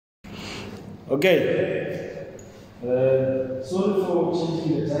Okay. Sorry for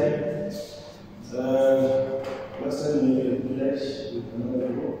changing the time. Last time we made a pledge with another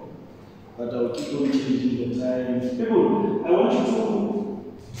group, but I'll keep on changing the time. People, I want you to,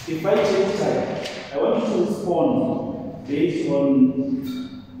 if I change time, I want you to respond based on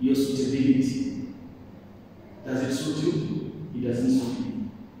your suitability. Does it suit you? It doesn't suit you.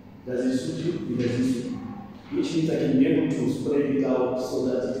 Does it suit you? It doesn't suit you. Which means I can be able to spread it out so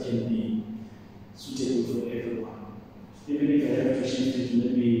that it can be suitable for everyone. Even if I have to shift it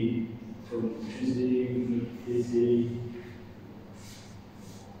maybe from Tuesday, Thursday,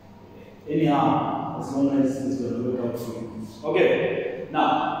 anyhow, as long as it's going to work out for you. Okay, now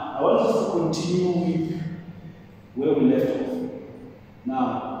I want us to continue with where we left off.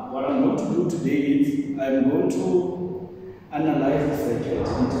 Now, what I'm going to do today is I'm going to analyze the circuit in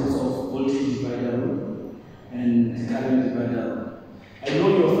terms of voltage divider rule and current divider rule. I know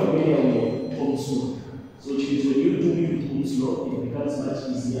you're familiar with Ohm's law, so which means when you do it with Ohm's law, it becomes much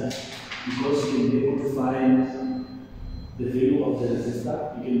easier because you can be able to find the value of the resistor,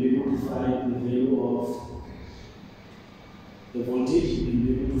 you can be able to find the value of the voltage, you can be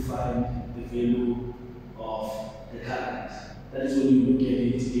able to find the value of the current. That is when you look at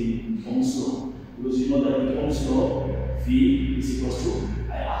it in Ohm's law, because you know that with Ohm's law, V is equals to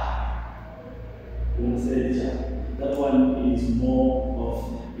IR. You understand it? That one is more of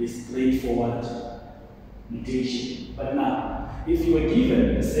a straightforward notation. But now, if you were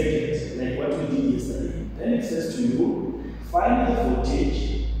given a circuit like what we did yesterday, then it says to you, find the voltage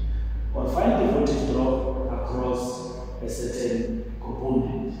or find the voltage drop across a certain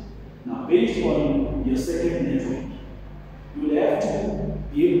component. Now, based on your circuit network, you will have to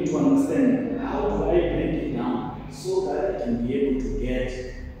be able to understand how do I break it down so that I can be able to get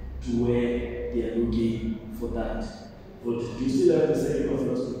to where they are looking for that voltage. Do you still have the circuit of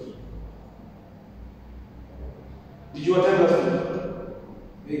last week? Did you attend last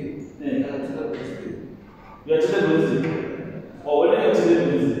week? You attended Wednesday? Or when you attended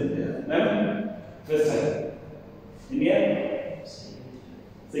Wednesday? Ma'am? First time? In here?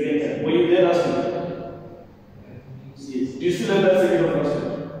 Second time. Were you there last week? Yes. Do you still have that circuit of last week?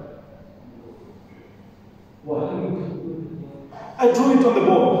 What? I drew it on the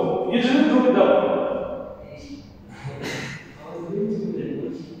board. You didn't draw it down.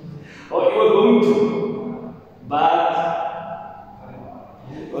 Oh, you were going to. But,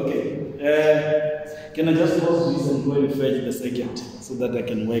 okay. Can I just pause this and go and fetch the circuit so that I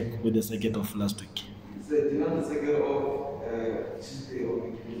can work with the circuit of last week? So, do you want the circuit of Tuesday or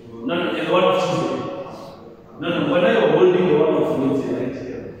Wednesday? No, the one of Tuesday. No, when I am holding the one of Wednesday, right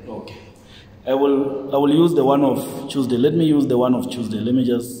here. Okay. I will use the one of Tuesday. Let me use the one of Tuesday. Let me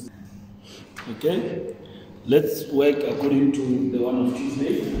just, okay. Let's work according to the one of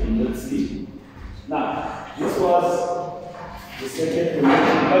Tuesday and let's see. Now, this was the second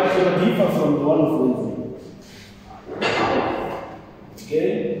one, but it will differ from the one of Wednesday.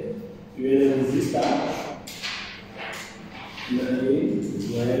 Okay. You have a resistor. You have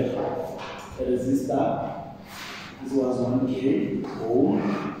a resistor. This was 1K ohm,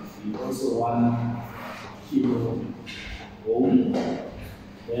 and also 1 kilo ohm.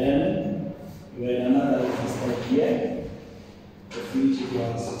 Then you had another resistor here, of which it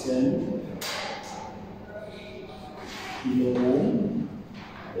was 10 kilo ohm.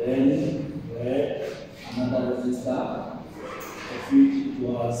 Then you had another resistor, of which it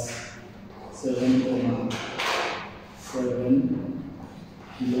was 7.7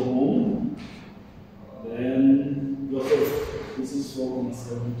 kilo ohm. Then your first, this is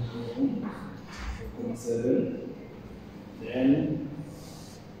 4.7 ohm, 4.7. Then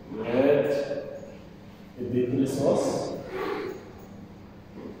you add a battery source.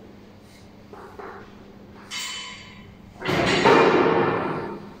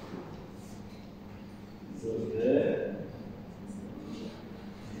 So there,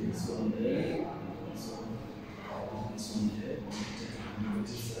 this one there, this one there, on the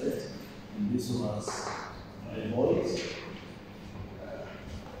side, and this was 5 volts.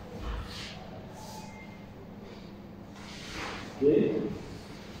 Okay,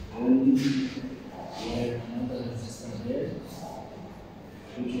 and we have another resistor there,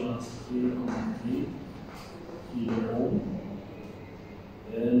 which was 3.3 kilo ohm.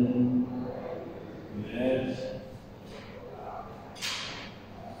 Then we have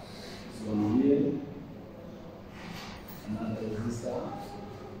this one here, another resistor,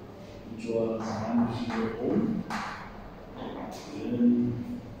 which was 1 kilo ohm. Then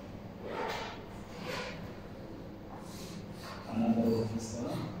another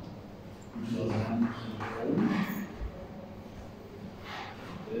resistor, which was 1 kilo ohm.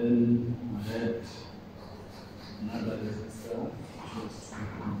 then I had another resistor which was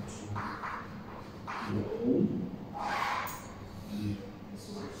 2.2 ohm. And this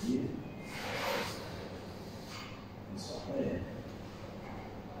over here. This over here.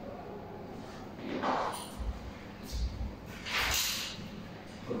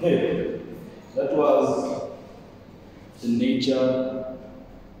 Okay, that was the nature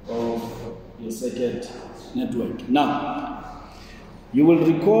of your circuit network. Now, you will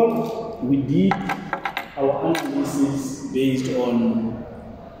recall we did our analysis based on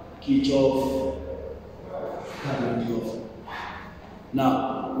Kirchhoff current law.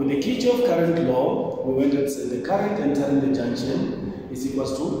 Now, with the Kirchhoff current law, we went and said the current entering the junction is equal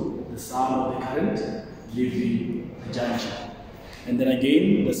to the sum of the current leaving the junction. And then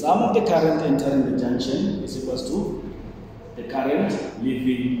again, the sum of the current entering the junction is equal to the current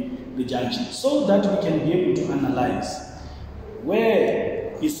leaving the junction, so that we can be able to analyze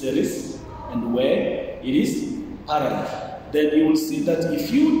where is series and where it is parallel. Then you will see that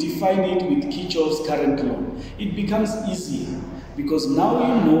if you define it with Kirchhoff's current law, it becomes easier, because now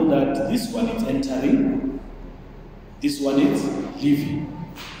you know that this one is entering, this one is leaving,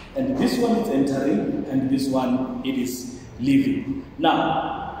 and this one is entering, and this one it is leaving.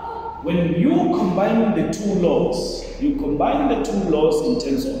 Now, when you combine the two laws, in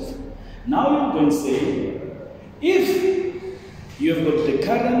terms of, now you're going to say, if you have got the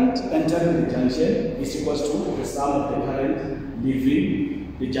current entering the junction is equal to the sum of the current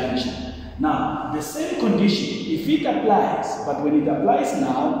leaving the junction. Now, the same condition, if it applies, but when it applies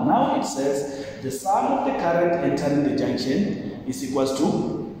now it says the sum of the current entering the junction is equal to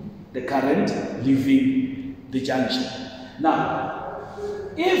the current leaving the junction. Now,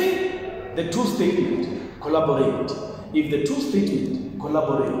 if the two statements collaborate,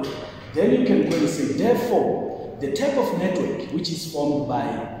 then you can go and say, therefore, the type of network which is formed by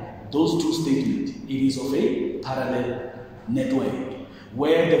those two statements, it is of a parallel network,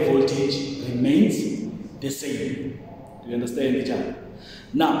 where the voltage remains the same. Do you understand each other?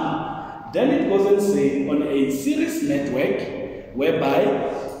 Now, then it goes and say, on a series network, whereby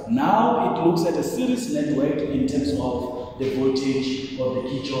now it looks at a series network in terms of the voltage of the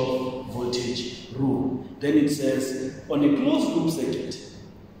Kirchhoff voltage rule. Then it says, on a closed loop circuit,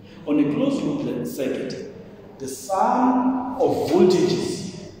 the sum of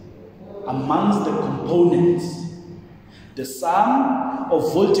voltages amongst the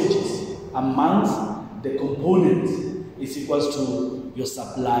components, is equal to your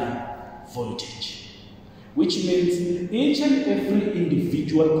supply voltage. Which means each and every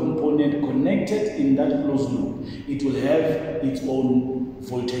individual component connected in that closed loop, it will have its own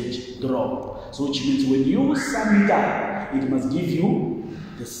voltage drop. So which means when you sum it up, it must give you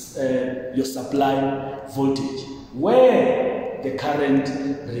this, your supply voltage, where the current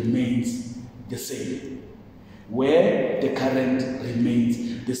remains the same.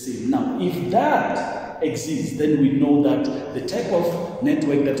 Now, if that exists, then we know that the type of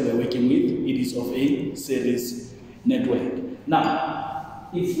network that we're working with, it is of a series network. Now,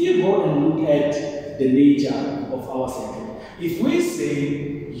 if you go and look at the nature of our circuit, if we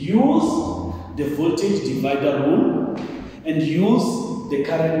say use the voltage divider rule and use the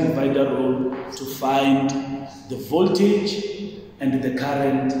current divider rule to find the voltage and the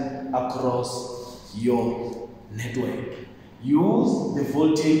current across your network. Use the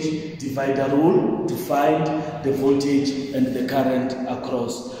voltage divider rule to find the voltage and the current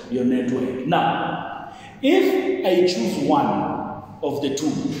across your network. Now, if I choose one of the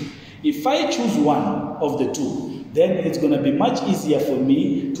two, then it's going to be much easier for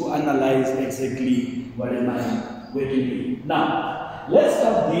me to analyze exactly what am I working with. Now, let's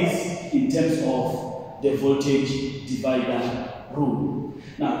start this in terms of the voltage divider rule.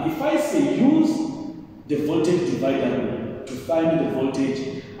 Now, if I say use the voltage divider rule to find the voltage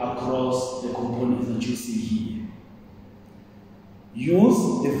across the components that you see here. Use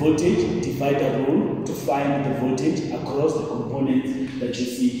the voltage divider rule to find the voltage across the components that you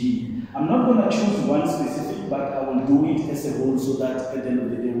see here. I'm not going to choose one specific, but I will do it as a whole so that at the end of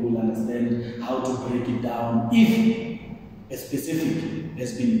the day we will understand how to break it down if a specific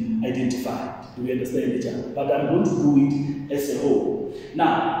has been identified. Do we understand each other? But I'm going to do it as a whole.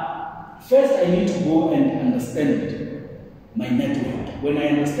 Now, first I need to go and understand my network. When I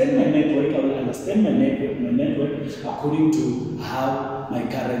understand my network, I will understand my network according to how my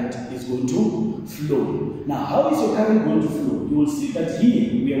current is going to flow. Now, how is your current going to flow? You will see that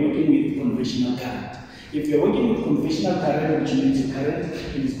here we are working with conventional current. If you are working with conventional current, which means your current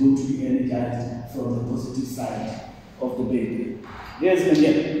is going to be energized from the positive side of the battery. Yes,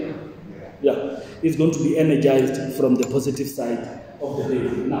 again. Yeah, it's going to be energized from the positive side of the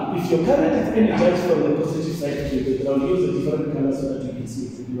battery. Now, if your current is energized from the positive side of the battery, I'll use a different color so that you can see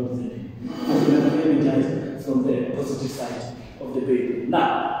exactly what I'm saying. It's energized from the positive side of the battery.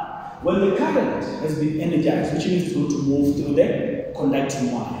 Now, when the current has been energized, which means it's going to move through the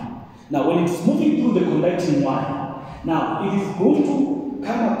conducting wire. Now, when it's moving through the conducting wire, now it is going to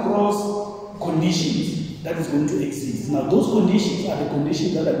come across conditions that is going to exist. Now, those conditions are the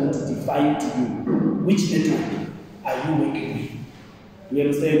conditions that are going to define to you which network are you working with. We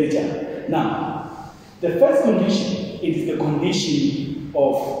understand each other. Now, the first condition is the condition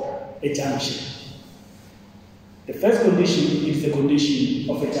of a junction. The first condition is the condition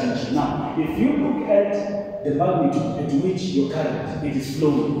of a junction. Now, if you look at the magnitude at which your current is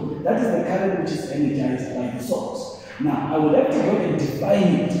flowing, that is the current which is energized by the source. Now, I would like to go and define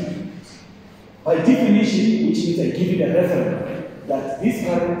it by definition, which means I give you the reference that this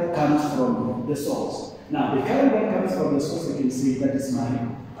current comes from the source. Now, the current that comes from the source, you can see that is my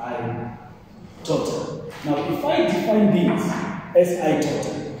I total. Now, if I define this as I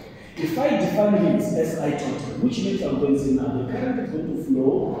total, if I define this as I total, which means I'm going to say now the current is going to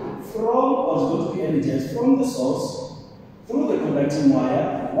flow from, or is going to be energized from the source through the conducting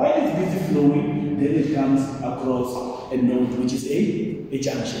wire. While it's busy flowing, then it comes across a node, which is a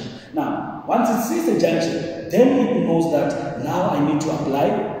junction. Now, once it sees a junction, then it knows that now I need to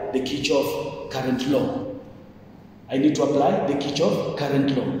apply the Kirchhoff current law. I need to apply the Kirchhoff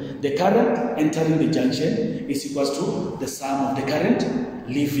current law. The current entering the junction is equals to the sum of the current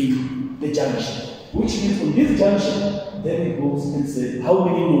leaving the junction. Which means on this junction, then it goes and says how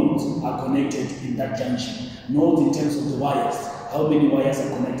many nodes are connected in that junction. Nodes in terms of the wires. How many wires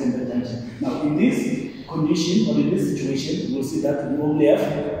are connected in the junction. Now in this condition or in this situation, you will see that we only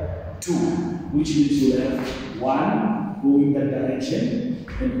have two, which means you have one going that direction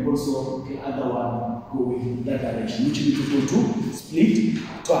and also the other one going that direction, which means you go to split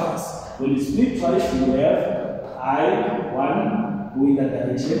twice. When you split twice, you have I1 going that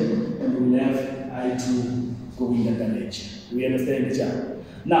direction and you will have I2 going that direction. We understand each other?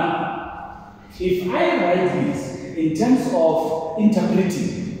 Now, if I write this in terms of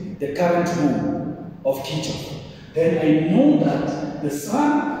interpreting the current rule of Kirchhoff, then I know that the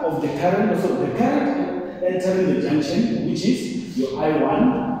sum of the current, so the current entering the junction, which is your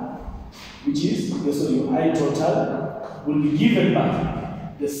I1, which is also your I total, will be given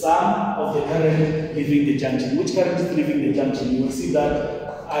by the sum of the current leaving the junction. Which current is leaving the junction? You will see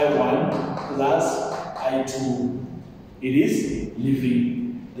that I1 plus I2, it is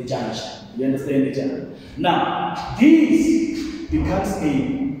leaving the junction. You understand each other? Now, this becomes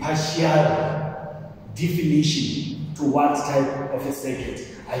a partial definition to what type of a circuit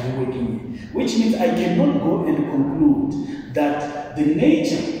are you working with. Which means I cannot go and conclude that the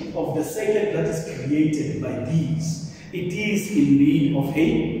nature of the circuit that is created by these, it is in need of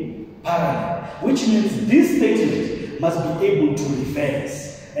a parallel. Which means this statement must be able to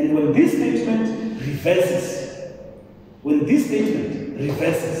reverse. And when this statement reverses,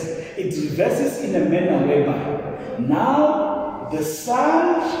 it reverses in a manner whereby now the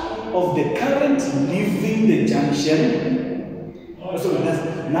sum of the current leaving the junction,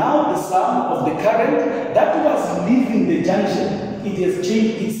 now the sum of the current that was leaving the junction, it has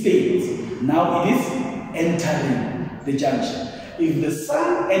changed its state. Now it is entering the junction. If the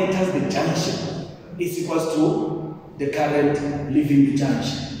sum enters the junction, it's equals to the current leaving the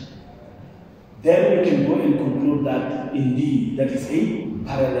junction. Then we can go and conclude that indeed that is a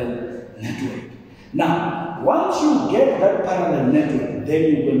parallel network. Now, once you get that parallel network, then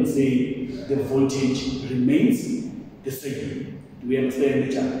you're going to say the voltage remains the same. Do we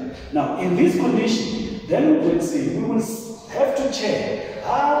understand each other? Now, in this condition, then we will say we will have to check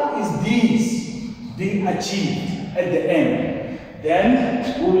how is this being achieved at the end.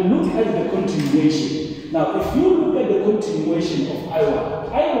 Then we will look at the continuation. Now, if you look at the continuation of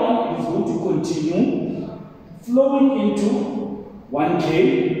I1 is going to continue flowing into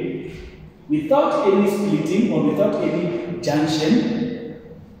 1K without any splitting or without any junction.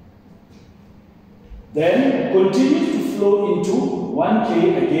 Then continues to flow into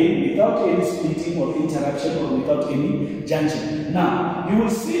 1K again without any splitting or interruption or without any junction. Now, you will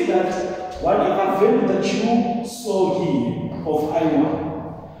see that whatever value that you saw here of I1,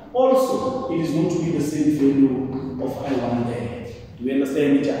 also, it is going to be the same value of I1 there. Do we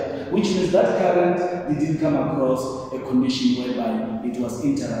understand each other? Which means that current didn't come across a condition whereby it was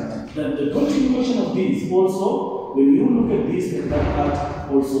interrupted. Then the continuation of this also, when you look at this and that part,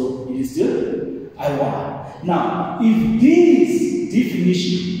 also it is still I1. Now, if this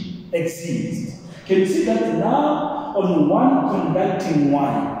definition exists, can you see that now on one conducting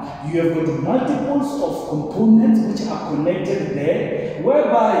wire, Now, you have got multiples of components which are connected there,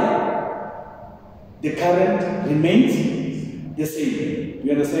 whereby the current remains the same.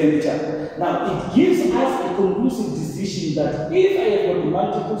 You understand each other? Now, it gives us a conclusive decision that if I have got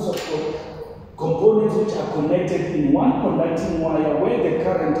multiples of components which are connected in one conducting wire where the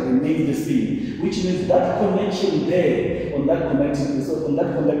current remains the same, which means that connection there on that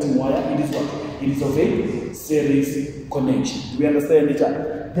conducting wire, it is what? It is of a series connection. Do we understand each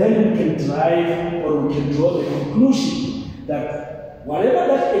other? Then we can drive or we can draw the conclusion that whatever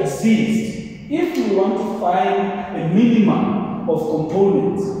that exists, if we want to find a minimum of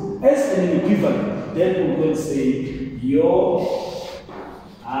components as an equivalent, then we will say your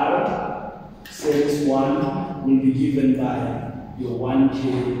R series 1 will be given by your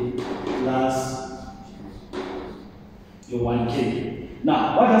 1K plus your 1K.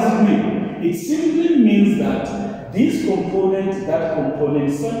 Now, what does it mean? It simply means that this component, that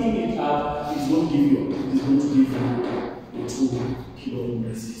component, summing it up is going to give you a 2 kilo ohm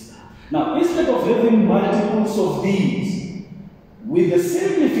resistor. Now, instead of having multiples of these with the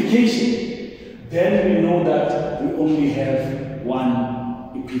simplification, then we know that we only have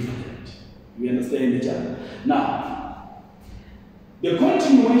one equivalent. We understand each other. Now, the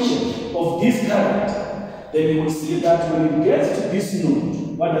continuation of this current, then you will see that when it gets to this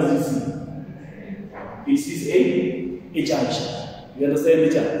node, what does it see? It sees a junction. You understand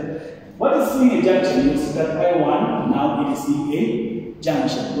each other? What is seeing a junction? You see that I1, now it is seeing a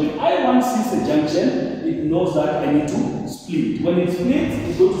junction. When I1 sees a junction, it knows that I need to split. When it splits,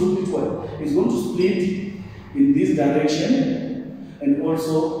 it's going to split what? It's going to split in this direction, and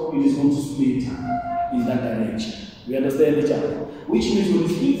also it is going to split in that direction. We understand each other. Which means when it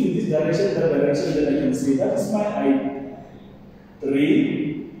splits in this direction, that direction, then I can say that is my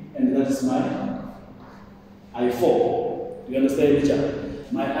I3 and that is my I4. You understand each other?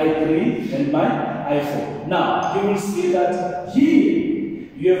 My I3 and my I4. Now, you will see that here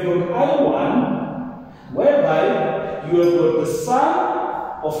you have got I1, whereby you have got the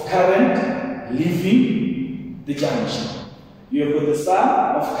sum of current leaving the junction. You have got the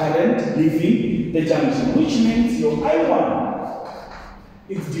sum of current leaving the junction, which means your I1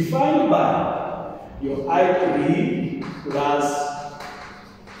 is defined by your I3 plus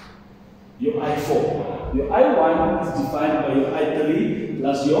your I4. Your I1 is defined by your I3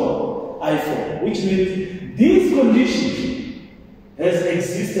 plus your I4, which means this condition has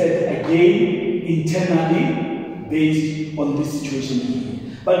existed again internally based on this situation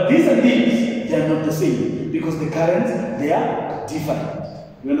here. But these and these, they are not the same because the currents, they are different.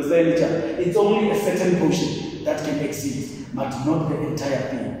 You understand each other? It's only a certain portion that can exist, but not the entire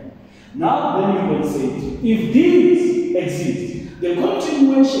thing. Now, then you will say, if these exist, the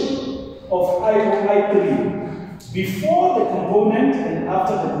continuation of I3 before the component and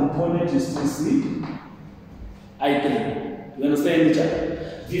after the component, you still see I3. You understand each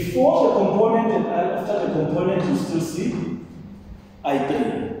other? Before the component and after the component, you still see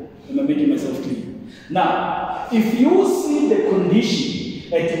I3. Am I making myself clear? Now, if you see the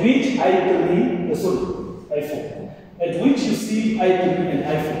condition at which I4, at which you see I3 and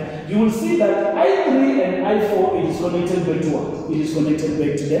I4, you will see that I3 and I4 it is connected back to what? It is connected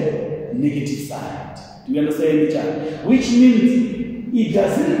back to the negative side. Do you understand each other? Which means it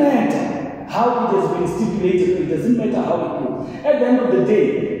doesn't matter how it has been stipulated, it doesn't matter how it goes. At the end of the day,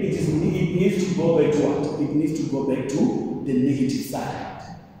 it needs to go back to what? It needs to go back to the negative side.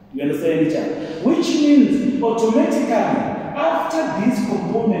 You understand each other? Which means automatically, after this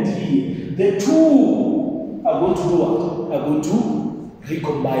component here, the two are going to do what? Are going to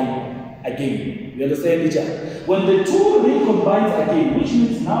recombine again. You understand each other? When the two recombine again, which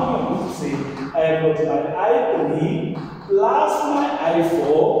means now I'm going to say, I have got my I3 plus my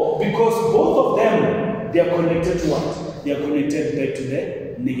I4, because both of them, they are connected to what? They are connected back to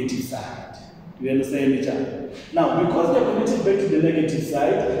the negative side. You understand each other? Now, because they are connected back to the negative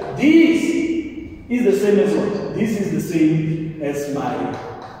side, this is the same as what? This is the same as my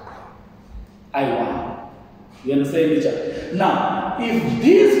I1. You understand each other? Now, if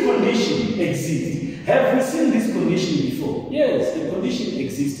this condition exists, have we seen this condition before? Yes, the condition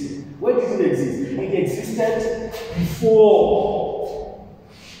existed. Where did it exist? It existed before.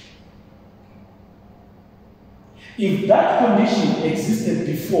 If that condition existed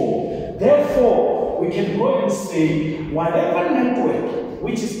before, therefore, we can go and say whatever network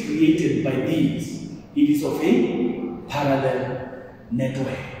which is created by these, it is of a parallel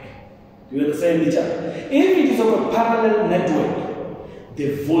network. Do you understand each other? If it is of a parallel network,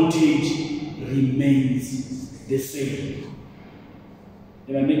 the voltage remains the same.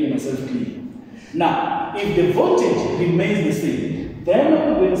 Am I making myself clear? Now, if the voltage remains the same, Then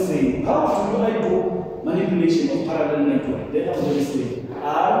I'm going to say, how do I do manipulation of parallel network? Then I'm going to say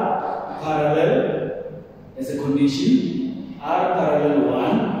R parallel as a condition, R parallel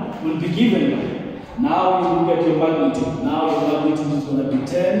 1 will be given by, now you look at your magnitude. Now your magnitude is going to be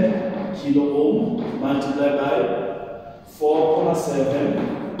 10 kilo ohm multiplied by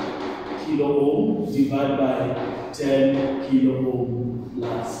 4.7 kilo ohm divided by 10 kilo ohm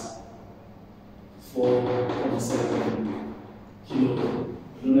plus 4.7 kilo ohm.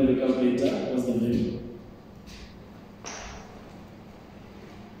 I don't have a calculator. What's the value?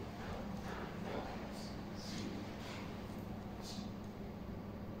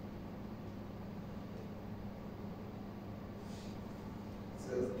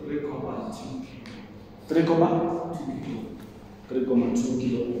 So 3.2 3.2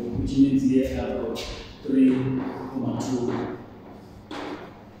 kilo ohm, which means here I've got 3.2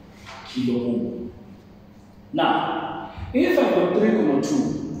 kilo ohm. Now, if I've got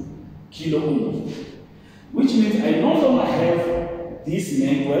 3.2 kilo ohm, which means I no longer have this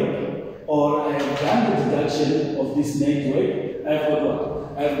network, or I have done the deduction of this network. I've got what?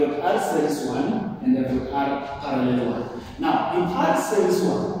 I've got R series 1 and I've got R parallel 1. Now, in R series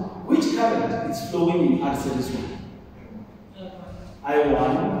 1, which current is flowing in R series 1?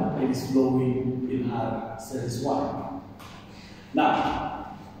 I1 is flowing in R series 1.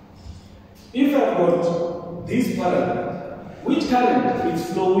 Now, if I've got this parallel, which current is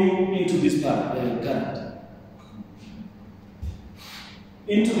flowing into this parallel current?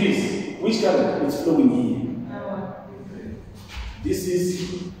 Into this, which current is flowing here? This is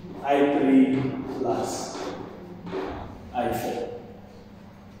I3 plus I4.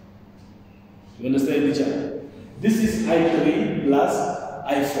 You understand each other? This is I3 plus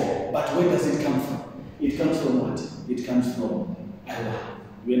I4. But where does it come from? It comes from what? It comes from I1.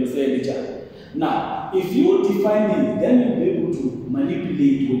 You understand each other? Now, if you define it, then you'll be able to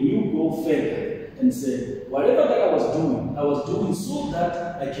manipulate when you go further and say, whatever that I was doing so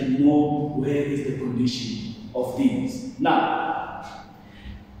that I can know where is the condition of these. Now,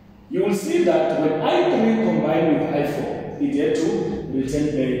 you will see that when I3 combined with I4, it had to return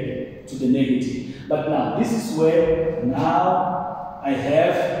back to the negative. But now, this is where now I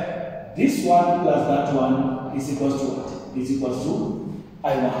have this one plus that one is equals to what? Is equals to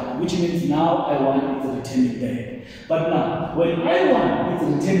I1, which means now I1 is returning back. But now, when I1 is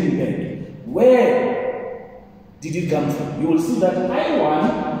returning back, where did it come from? You will see that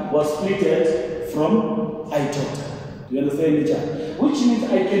I1 was splitted from I total. Do you understand each other? Which means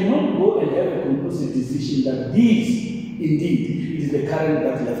I cannot go and have a conclusive decision that this indeed is the current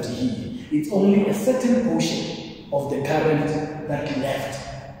that left here. It's only a certain portion of the current that left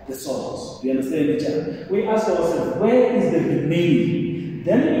the source. Do you understand each other? We ask ourselves, where is the remaining?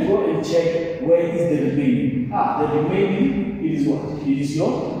 Then we go and check where is the remaining. The remaining is what? It is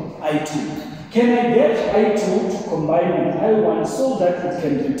your I2. Can I get I2 to combine with I1 so that it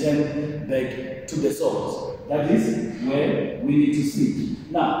can return back to the source? That is where we need to see.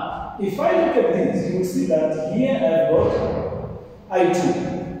 Now, if I look at this, you will see that here I've got I2,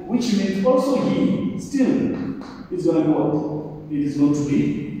 which means also here, still, it's going to be what? It is going to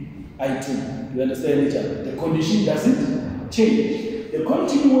be I2. You understand each other? The condition doesn't change. The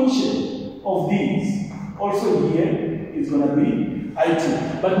continuation of these also here is going to be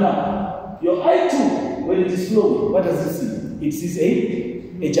I2. But now, your I2, when it is flowing, what does it see? It sees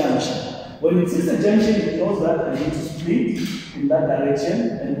a junction. When it sees a junction, it knows that I need to split in that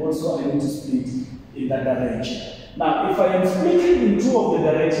direction, and also I need to split in that direction. Now, if I am splitting in two of the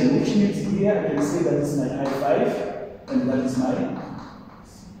directions, which means here I can say that this is my I5 and that is my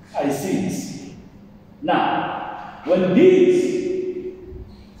I6. Now, when these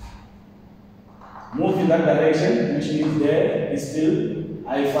move in that direction, which means there is still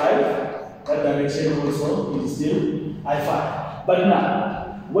I5, that direction also is still I5. But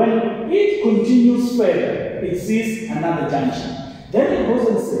now, when it continues further, it sees another junction. Then it goes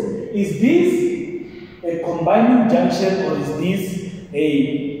and says, is this a combining junction or is this a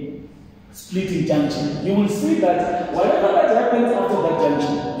splitting junction? You will see that whatever that happens after that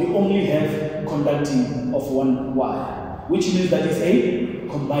junction, you only have conducting of one wire, which means that it's a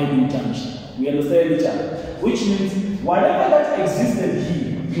combining junction. We understand each other? Which means whatever that existed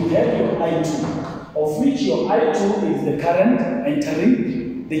here, you have your I2, of which your I2 is the current entering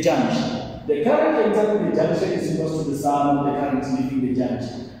the junction. The current entering the junction is equal to the sum of the current leaving the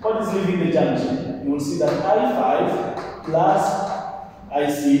junction. What is leaving the junction? You will see that I5 plus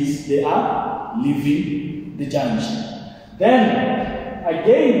I6, they are leaving the junction. Then,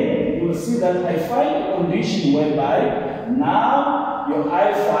 again, you will see that I find a condition whereby now your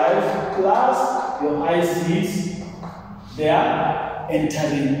I5 plus your I6, they are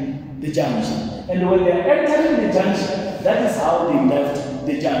entering the junction. And when they are entering the junction, that is how they left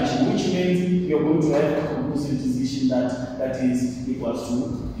the junction, which means you're going to have a conclusive decision that is equals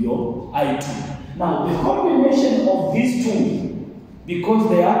to your I2. Now, the combination of these two, because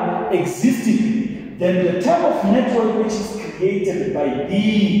they are existing, then the type of network which is created by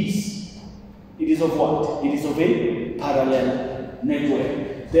these, it is of what? It is of a parallel network.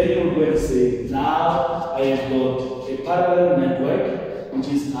 Then you're going to say, now I have got a parallel network, which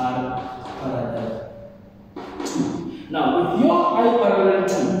is R parallel 2. Now, with your I parallel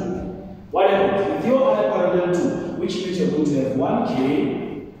 2, what happens? With your I parallel 2, which means you're going to have 1k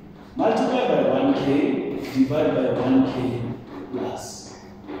multiplied by 1k divided by 1k plus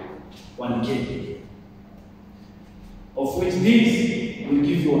 1k. Of which this will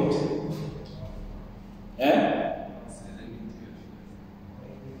give you what? Eh?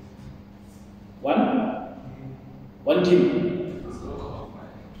 1 kilo.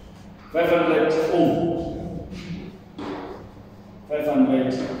 500 ohm.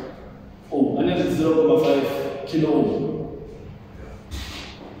 500 ohm. And it's 0.5 kilo ohm.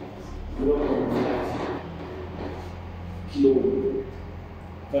 0.5 kilo ohm.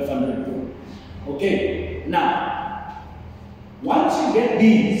 500 ohm. Okay. Now, once you get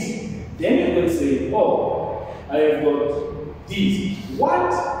these, then you will say, oh, I have got these.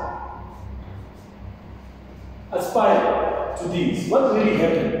 What aspire to this? What really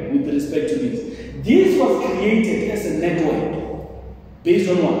happened with respect to this? This was created as a network based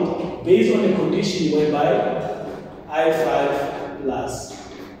on what? Based on a condition whereby I5 plus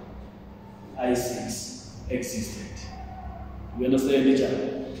I6 existed. You understand each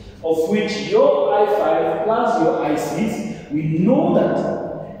other? Of which your I5 plus your I6, we know that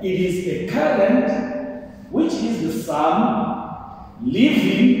it is a current which is the sum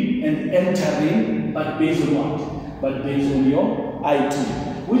leaving and entering, but based on what? But based on your I2.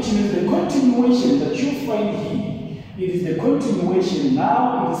 Which means the continuation that you find here, it is the continuation.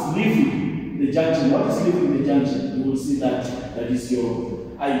 Now it is leaving the junction. What is leaving the junction? You will see that that is your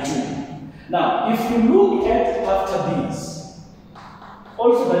I2. Now, if you look at after this,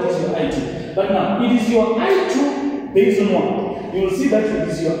 also that is your I2. But now, it is your I2 based on what? You will see that it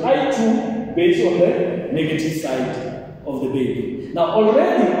is your I2 based on the negative side of the battery. Now,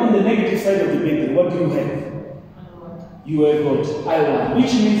 already on the negative side of the battery, what do you have? You have got I1,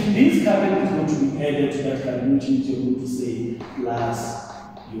 which means this current is going to be added to that current, which means you're going to say plus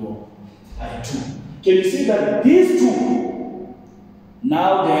your I2. Can you see that these two,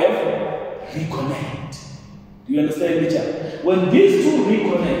 now they have reconnect? Do you understand each other? When these two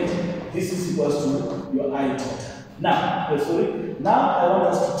reconnect, this is equals to your I total. Now, now I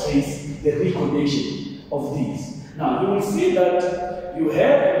want us to trace the reconnection of these. Now, you will see that you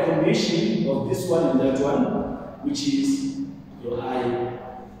have a condition of this one and that one, which is your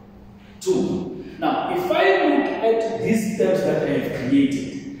I2. Now, if I look at these steps that I have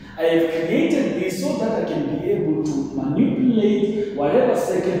created this so that I can be able to manipulate whatever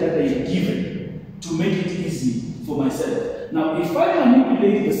circuit that I have given to make it easy for myself. Now, if I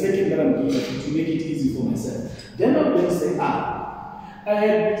manipulate the circuit that I'm given to make it easy for myself, then I'm going to say, I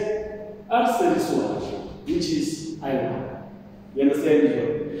had R series 1, which is I1. You understand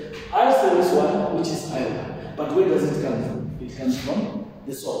here? R series 1, which is I1. But where does it come from? It comes from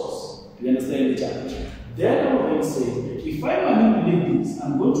the source. You understand each other? Then I'm going to say, if I manipulate this,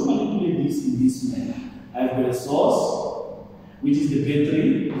 I'm going to manipulate this in this manner. I've got a source, which is the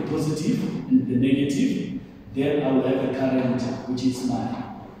battery, the positive and the negative. Then I will have a current, which is my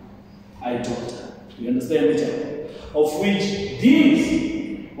I total. You understand each other? Of which this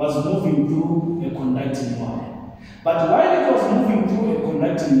was moving through a conducting wire. But while it was moving through a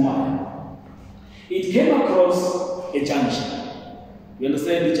conducting wire, it came across a junction. You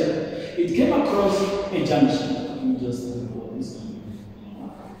understand each other? It came across a junction. Let me just record this one.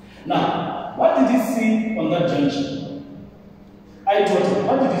 Now, what did it see on that junction? I total.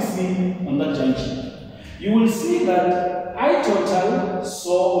 What did it see on that junction? You will see that I total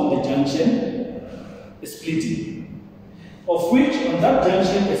saw on the junction a splitting. Of which on that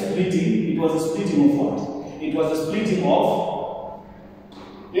junction a splitting, it was a splitting of what? It was a splitting of,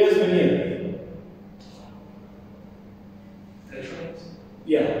 here's me here.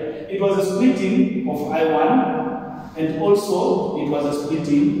 Yeah, it was a splitting of I1 and also it was a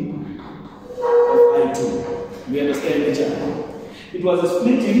splitting of I2. We understand each other? It was a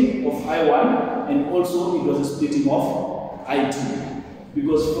splitting of I1 and also it was a splitting of I2.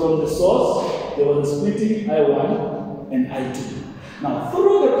 Because from the source, there was a splitting I1 and I2. Now,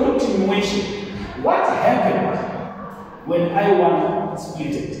 through the continuation, what happened when I1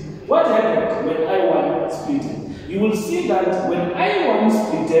 splitted? What happened when I1 splitted? you will see that when I1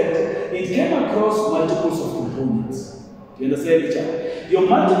 splitted, it came across multiples of components. Do you understand each other? Your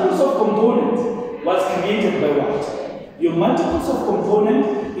multiples of components was created by what? Your multiples of component,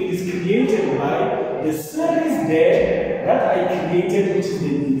 it is created by the series there that I created, which is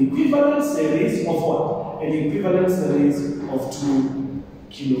the equivalent series of what? An equivalent series of 2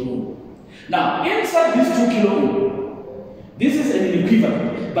 kilo ohm. Now, inside this 2 kilo ohm, this is an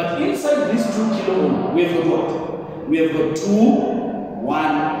equivalent, but inside this 2 kilo ohm, we have got what? We have got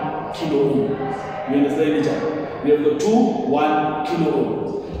 1 kilo ohm. You understand each other? We have got 1 kilo ohm.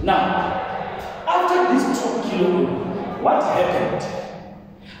 Now, after this 2 kilo ohm, what happened?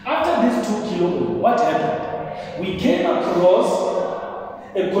 After this 2 kilo ohm, what happened? We came across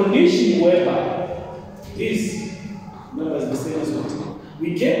a condition whereby this, remember as the same as what?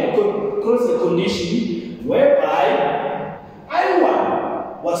 We came across a condition whereby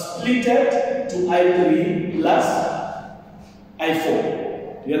I1 was splitted to I3 plus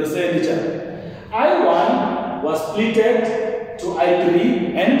I4. Do you understand each other? I1 was splitted to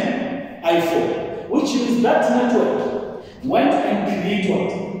I3 and I4, which means that network went and create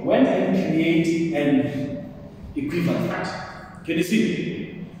what? Went and create an equivalent. Can you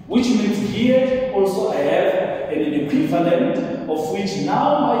see? Which means here also I have an equivalent of which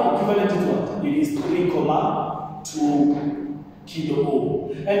now my equivalent is what? It is 3,2 kilo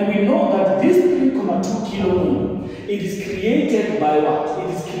ohm. And we know that this 3,2 kilo ohm, it is created by what?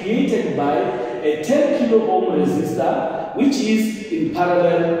 It is created by a 10 kilo ohm resistor, which is in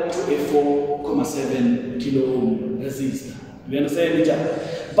parallel to a 4,7 kilo ohm resistor. Do you understand each other?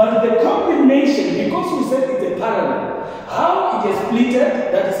 But the combination, because we said it's a parallel, how it is splitted,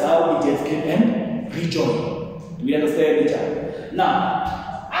 that is how it is came and rejoined. Do we understand each other? Now,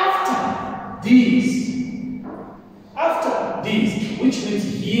 after these, which means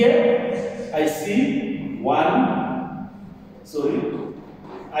here I see I1,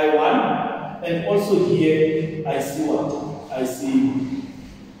 and also here I see what? I see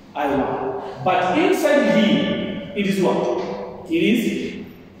I1. But inside here, it is what? It is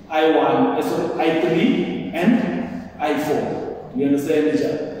I3 and I4. You understand each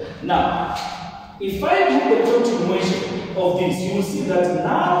other? Now, if I do the continuation of this, you will see that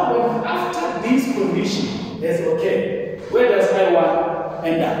now, when after this condition is okay, where does I1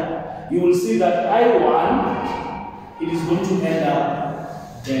 end up? You will see that I1, it is going to end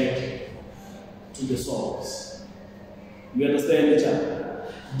up back to the source. You understand each other?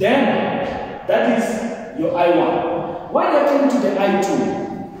 Then, that is your I1. What happened to the I2?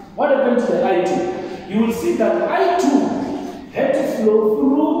 What happened to the I2? You will see that I2 had to flow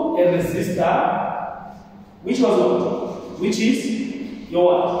through a resistor, which was what? Which is your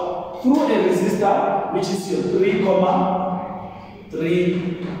what? Through a resistor, which is your 3,3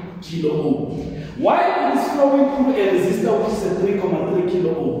 kilo ohm. Why it is flowing through a resistor, which is a 3,3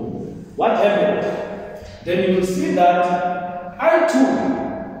 kilo ohm? What happened? Then you will see that I2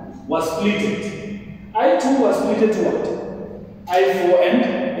 was splitted. I2 was splitted to what? I4 and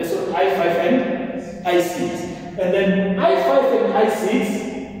I5 and I6. And then I5 and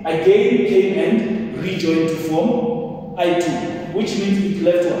I6 again came and rejoined to form I2, which means it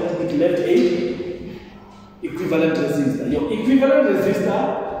left what? It left a equivalent resistor. Your equivalent resistor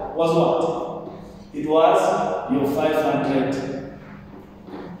was what? It was your 500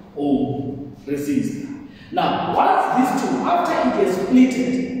 ohm resistor. Now, once these two, after it is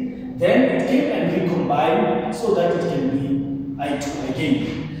splitted, then it came and recombined so that it can be I2 again.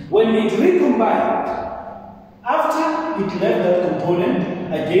 When it recombined, after it left that component,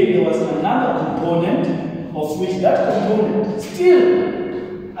 again there was another component of which that component still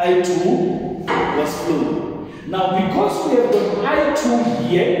I2 was flowing. Now, because we have got I2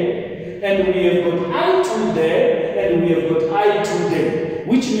 here, and we have got I2 there, and we have got I2 there,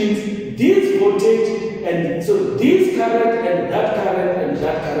 which means this voltage, and so this current and that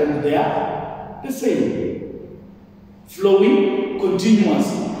current, they are the same, flowing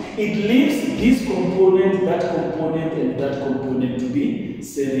continuously. It leaves this component, that component, and that component to be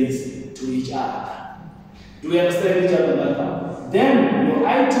series to each other. Do we understand each other now? Then your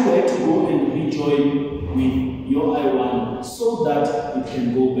I2 had to go and rejoin with your I1 so that it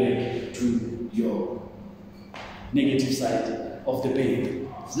can go back to your negative side of the pair.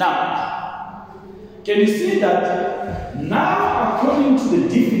 Now, can you see that now, according to the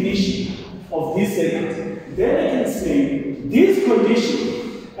definition of this circuit, then I can say this condition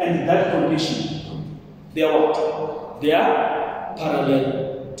and that condition, they are what? They are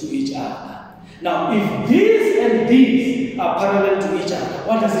parallel to each other. Now, if these and these are parallel to each other,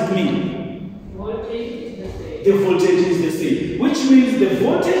 what does it mean? Voltage is the same. The voltage is the same, which means the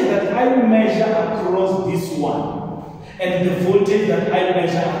voltage that I measure across this one And the voltage that I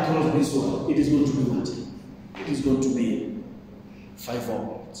measure across this one, it is going to be what? It is going to be 5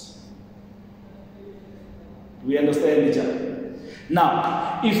 volts. Do we understand each other?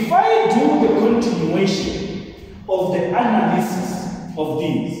 Now, if I do the continuation of the analysis of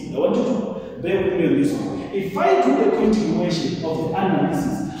these, I want you to bear with me on this one. If I do the continuation of the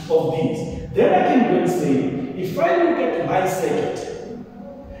analysis of these, then I can go and say, if I look at my circuit,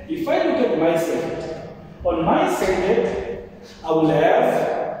 on my circuit, I will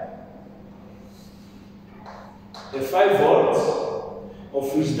have the 5 volts,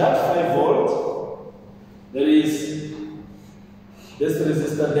 of which that 5 volts, there is this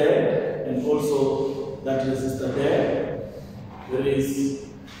resistor there, and also that resistor there. There is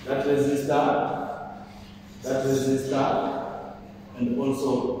that resistor, and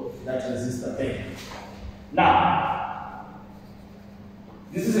also that resistor there. Now,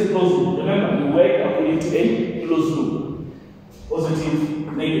 this is a closed loop. Remember, we work according to a closed loop. Positive,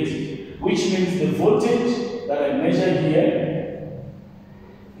 negative. Which means the voltage that I measure here,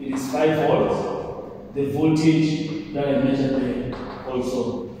 it is 5 volts. The voltage that I measure there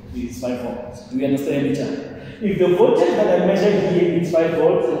also is 5 volts. Do we understand each other? If the voltage that I measure here is 5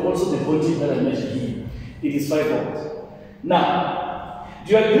 volts, and also the voltage that I measure here, it is 5 volts. Now,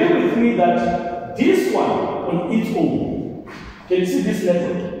 do you agree with me that this one on its own, can you see this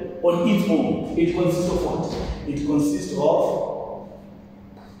network? On its own, it consists of what? It consists of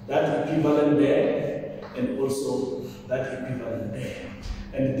that equivalent there and also that equivalent there.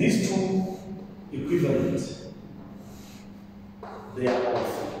 And these two equivalents, they are of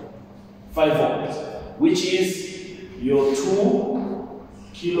 5 volts, which is your 2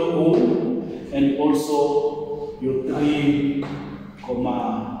 kilo ohm and also your 3,2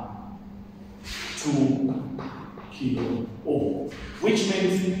 kilo ohm, which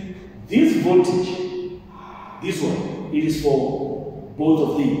means this voltage, this one, it is for both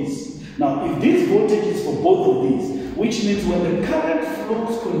of these. Now, if this voltage is for both of these, which means when the current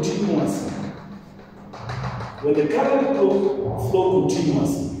flows continuously,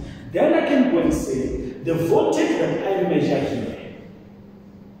 then I can go and say the voltage that I measure here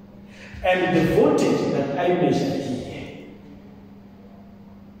and the voltage that I measure here,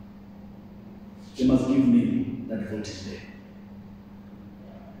 they must give me that voltage there.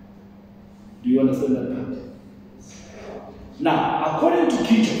 Do you understand that part? Now, according to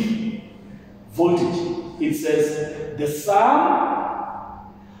Kirchhoff voltage, it says the sum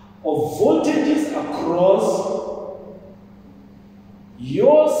of voltages across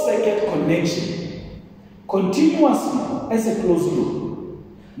your circuit connection continuously as a closed loop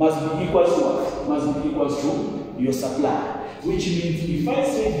must be equal to what? Must be equal to your supply. Which means if I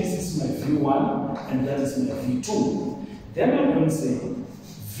say this is my V1 and that is my V2, then I'm going to say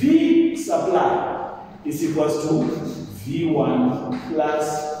V supply is equal to V1 plus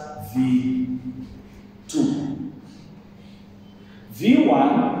V2. V1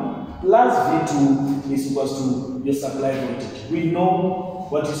 plus V2 is equal to your supply voltage. We know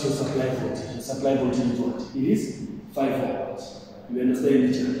what is your supply voltage. Your supply voltage is what? It is 5 volts. You understand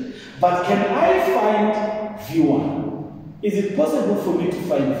each other? But can I find V1? Is it possible for me to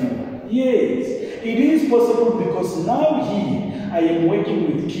find V1? Yes, it is possible because now here I am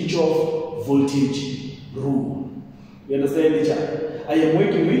working with Kirchhoff voltage rule. You understand each other? I am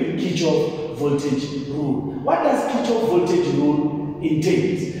working with Kirchhoff voltage rule. What does Kirchhoff voltage rule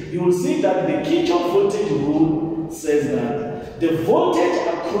entail? You will see that the Kirchhoff voltage rule says that the voltage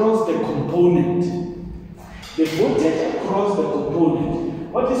across the component,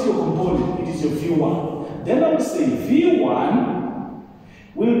 what is your component? It is your V1. Then I will say V1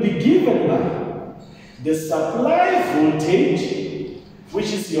 will be given by the supply voltage,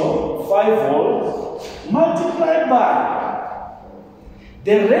 which is your 5 volts, multiplied by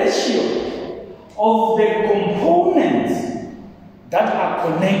the ratio of the components that are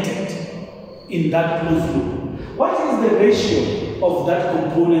connected in that closed loop. What is the ratio of that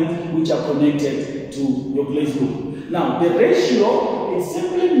component which are connected to your closed loop? Now, the ratio, it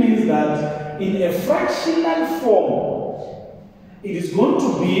simply means that in a fractional form, it is going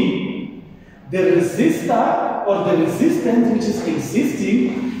to be the resistor or the resistance which is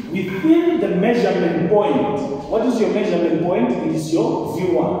existing within the measurement point. What is your measurement point? It is your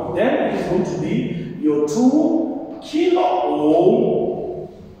V1. Then it is going to be your 2 kilo ohm.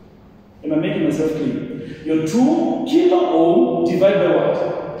 Am I making myself clear? Your 2 kilo ohm divided by what?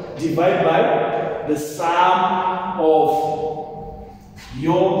 Divided by the sum of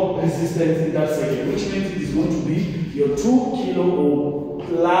your resistance in that circuit, which means it is going to be your 2 kilo ohm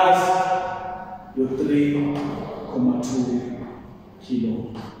plus your 3,2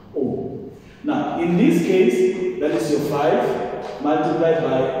 kilo ohm. Now, in this case, that is your 5 multiplied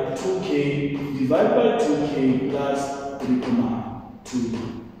by 2k divided by 2k plus 3,2q.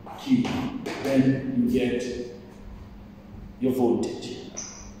 Then you get your voltage.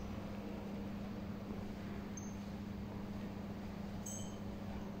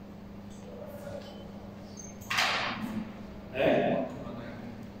 Eh?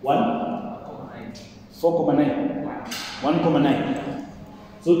 4,9. 1,9.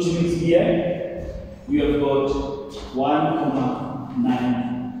 So which means here we have got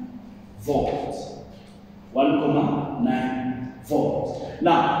 1,9 volts. 1,9 volts.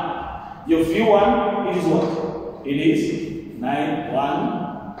 Now, your V1 it is what? It is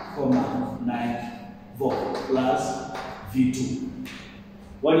 1,9 volts plus V2.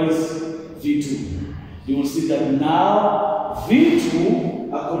 What is V2? You will see that now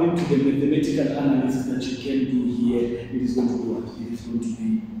V2, according to the mathematical analysis that you can do here, it is going to be what? It is going to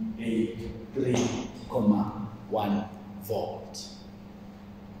be a 3,1 volt.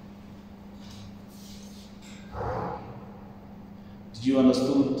 Did you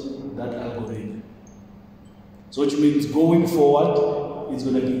understand that algorithm? So which means going forward, it's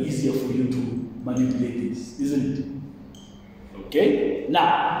going to be easier for you to manipulate this, isn't it? Okay?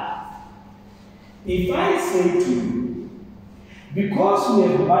 Now, if I say to you, because we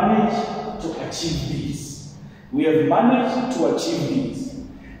have managed to achieve this,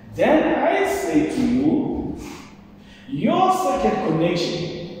 then I say to you, your second connection,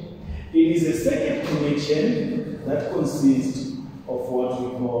 it is a second connection that consists of what we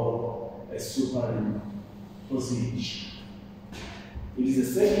call a superimposition. It is a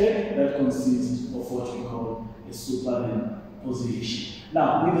second that consists of what we call a superimposition.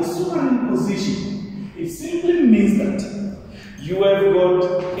 Now, with the superimposition, it simply means that you have got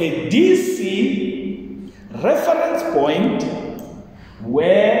a DC reference point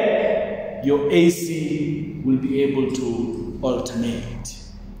where your AC will be able to alternate.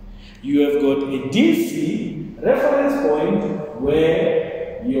 You have got a DC reference point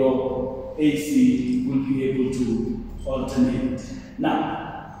where your AC will be able to alternate.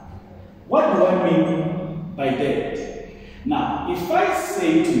 Now, what do I mean by that? Now, if I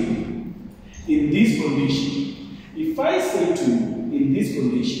say to you, in this condition,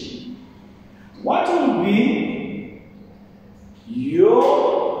 what will be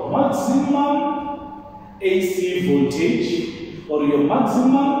your maximum AC voltage or your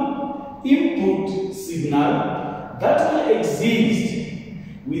maximum input signal that will exist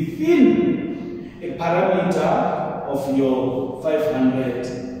within a parameter of your 500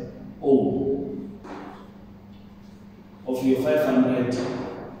 ohm?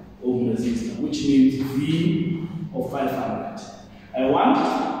 Resistor, which means V of 500. I want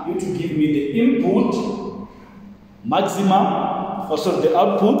you to give me the input maximum, the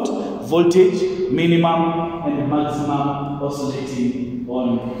output voltage minimum and the maximum oscillating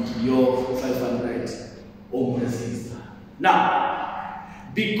on your 500 ohm resistor. Now,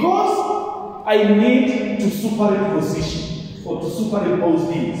 because I need to superimpose these.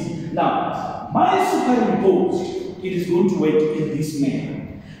 Now, my superimposed, it is going to work in this manner.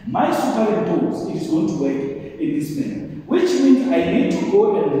 Which means I need to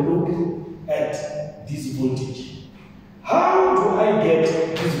go and look at this voltage. How do I get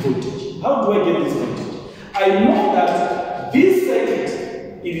this voltage? I know that this circuit,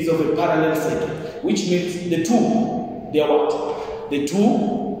 it is of a parallel circuit, which means the two, they are what? The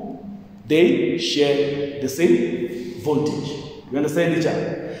two, they share the same voltage. You understand each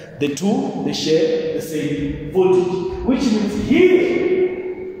other? The two, they share the same voltage, which means here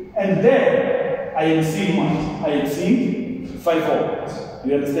and there, I am seeing what? I am seeing 5 volts.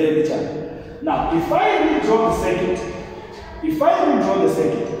 You understand each other? Now, if I redraw the circuit,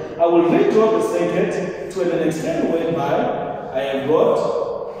 I will redraw the circuit to an extent whereby I have got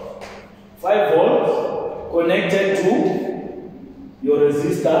 5 volts connected to your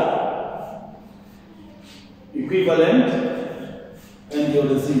resistor equivalent and your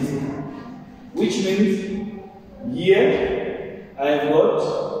resistor, which means here I have got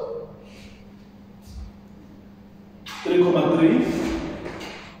 3,3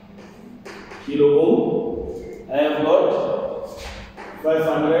 kilo ohm. I have got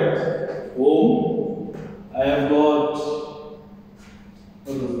 500 ohm. I have got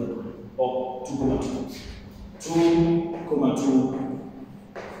 2,2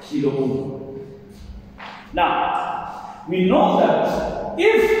 kilo ohm. Now, we know that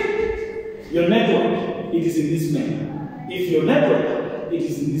if your network it is in this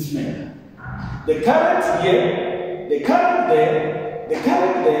manner, the current here, the current there, the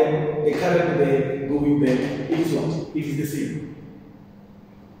current going back, it is what? It is the same.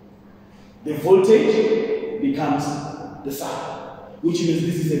 the voltage becomes the sum, which means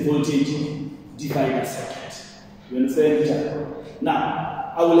this is a voltage divider circuit. You understand each other?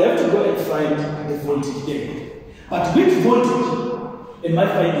 Now, I will have to go and find the voltage there. But which voltage am I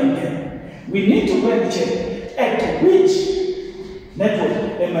finding there? We need to go and check at which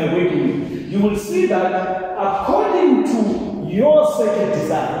network am I working with. You will see that according to your circuit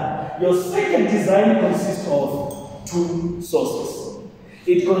design, your circuit design consists of two sources.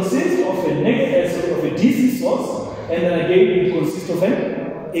 It consists of of a DC source, and then again it consists of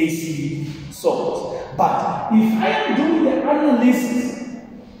an AC source. But if I am doing the analysis,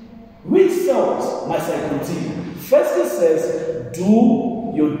 which cells must I continue? First it says,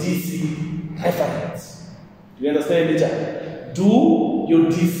 do your DC reference. Do you understand each other? Do your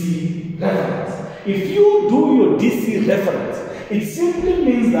DC reference. If you do your DC reference, it simply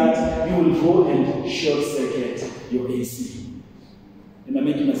means that you will go and short circuit your AC. Am I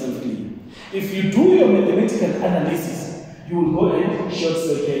making myself clear? If you do your mathematical analysis, you will go and short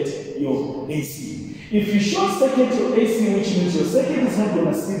circuit your AC. If you short circuit your AC, which means your circuit is not going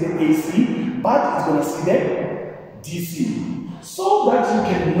to see the AC, but it's going to see the DC, so that you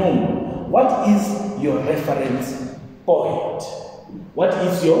can know what is your reference point. What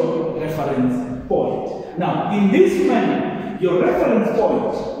is your reference point? Now, in this manner, your reference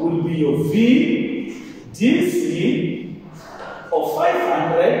point will be your VDC of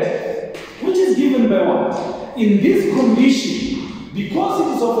 500, which is given by what? In this condition, because it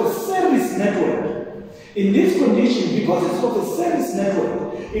is of a series network, in this condition, because it's of a series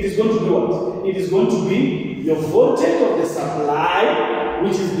network, it is going to do what? It is going to be your voltage of the supply,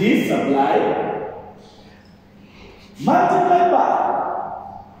 which is this supply, multiplied by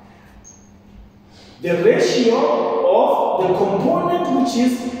the ratio of the component which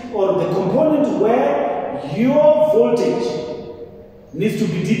is, or the component where your voltage needs to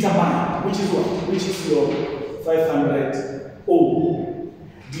be determined, which is what? Which is your 500 ohm.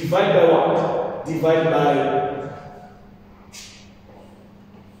 Divide by what? Divide by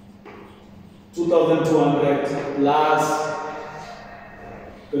 2,200 plus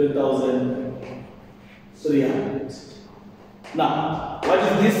 3,300. Now, what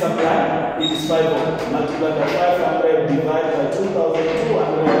is this supply? It is 5 ohm. Multiplied by 500 divided by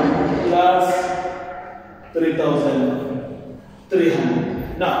 2,200 plus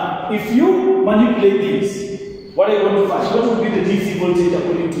 3,300. Now, if you manipulate this, what are you going to find? What will be the DC voltage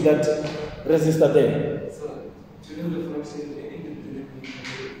according to that resistor there?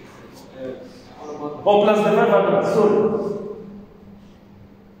 Oh, plus the 500, sorry.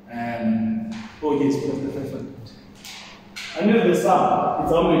 Oh yes, plus the 500. And then the sum,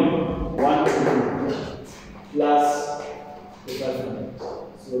 it's how many? 1, 2, plus the 500.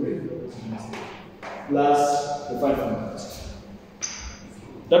 Sorry, plus the 500.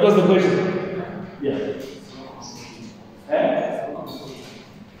 That was the question. Yeah.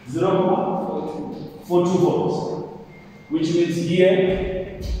 0.42 volts, which means here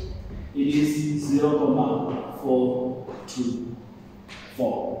it is 0.42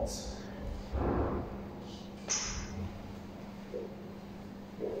 volts.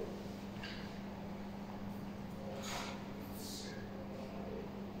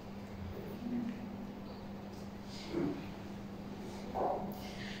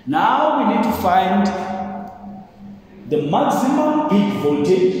 Now we need to find the maximum peak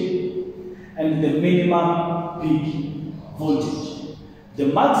voltage and the minimum peak voltage. The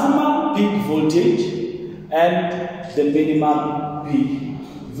maximum peak voltage and the minimum peak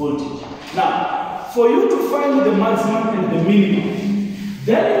voltage. Now, for you to find the maximum and the minimum,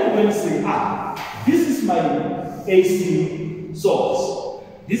 then you will say, this is my AC source.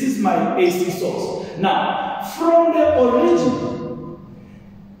 This is my AC source. Now, from the origin,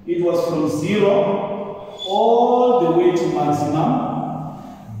 it was from 0 all the way to maximum,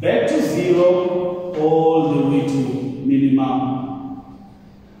 back to 0, all the way to minimum,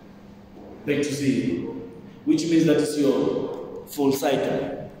 back to 0, which means that is your full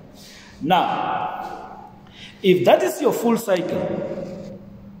cycle. Now, if that is your full cycle,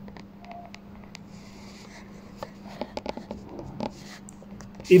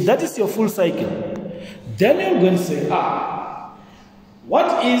 then you're going to say,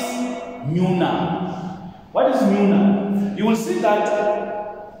 what is new now? What is new now? You will see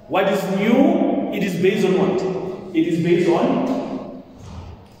that what is new, it is based on what? It is based on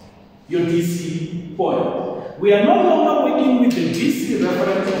your DC point. We are no longer working with the DC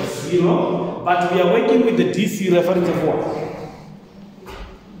reference of 0, but we are working with the DC reference of what?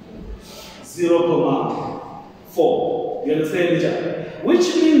 0.4. You understand each other?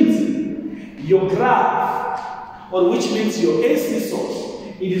 Which means your graph, or which means your AC source,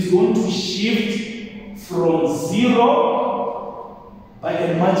 it is going to shift from 0 by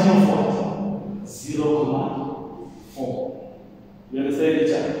a margin of what? 0.4. You understand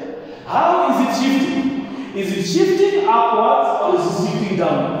each other? How is it shifting? Is it shifting upwards or is it shifting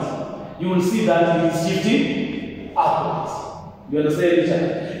downwards? You will see that it is shifting upwards. You understand each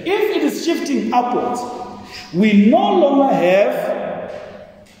other? If it is shifting upwards, we no longer have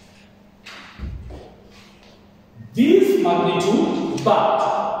this magnitude, but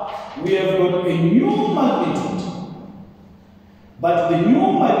we have got a new magnitude. But the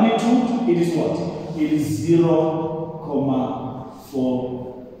new magnitude, it is what? It is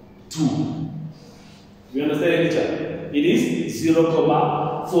 0.42. You understand each other? It is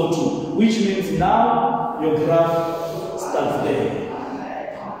 0.42, which means now your graph starts there.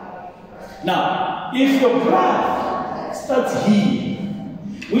 Now, if your graph starts here,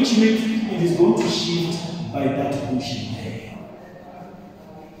 which means it is going to shift by that portion there.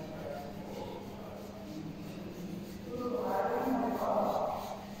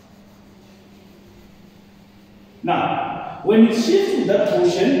 Now, when it shifts to that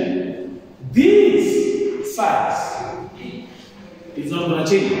portion, this size is not going to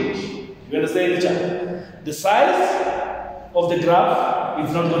change. You understand each other? The size of the graph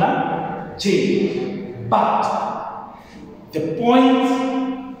is not going to change. But the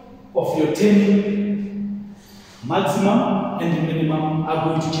point of your turning maximum and the minimum are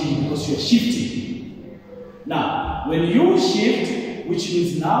going to change because you are shifting. Now, when you shift, which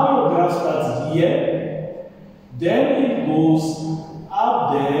means now your graph starts here, then it goes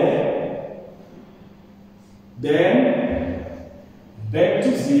up there, then back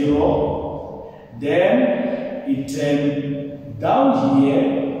to 0, then it turns down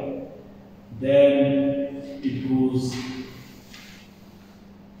here, then it goes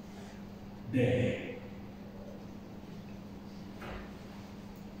there.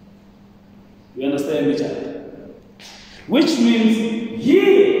 You understand each other? Which means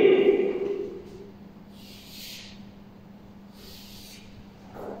here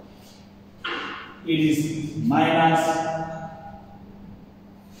it is minus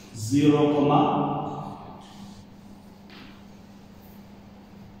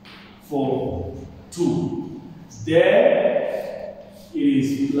 0.42. There it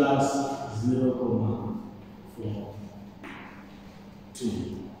is plus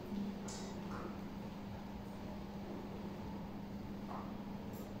 0.42.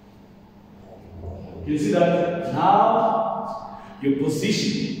 You see that now your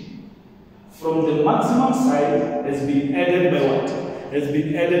position from the maximum side has been added by what? Has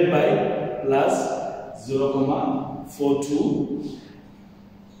been added by plus 0.42.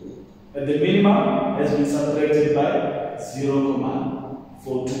 And the minimum has been subtracted by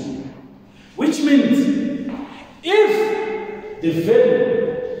 0.42. Which means if the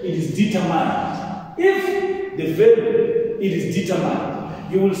value it is determined,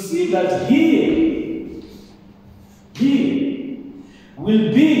 you will see that here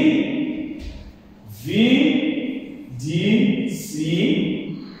will be VDC,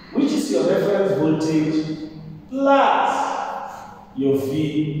 which is your reference voltage, plus your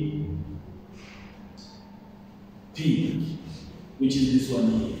VP, which is this one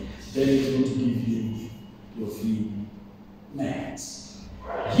here. Then it's going to give you your V max.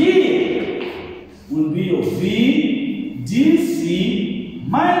 Here will be your VDC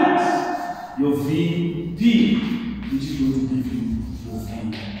minus your VP, which is going to give you your V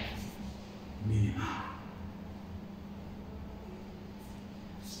minimum.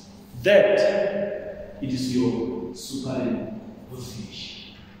 That it is your superimposition.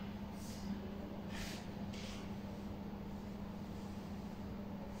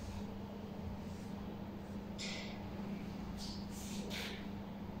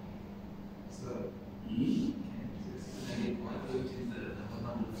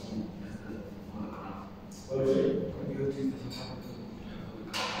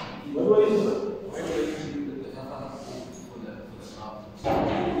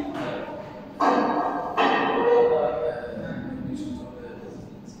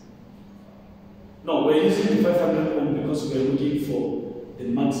 No, we're using the 500 ohm because we're looking for the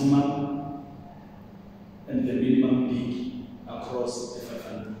maximum and the minimum peak across the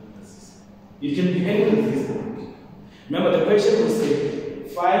 500 ohm resistance. It can be any resistance. Remember, the question will say,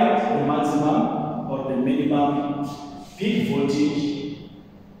 find the maximum or the minimum peak voltage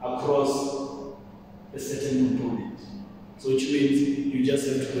across a certain component. So which means you just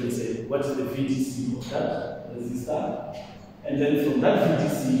have to go and say, what is the VDC of that resistor? And then from that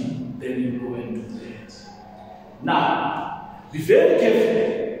VDC, then you go and do that. Now, be very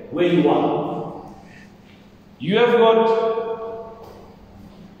careful where you are. You have got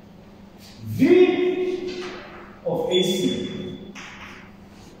V of AC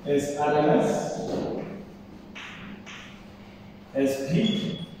as RMS, as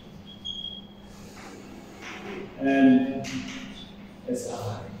peak, and as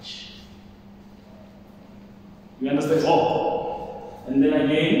average. You understand? Oh, and then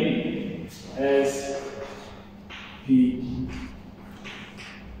again as peak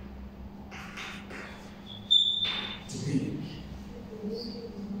to peak.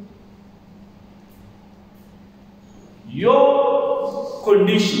 Your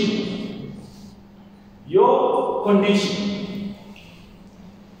condition,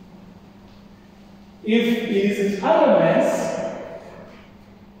 if it is in RMS,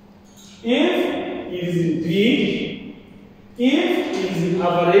 if it is in peak, if it is in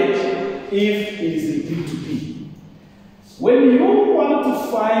average, if it is in peak to peak. When you want to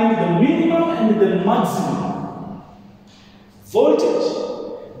find the minimum and the maximum voltage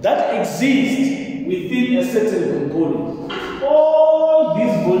that exists within a certain component, all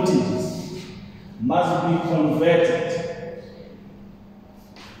these voltages must be converted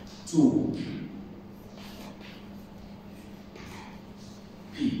to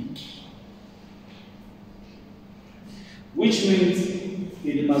peak, which means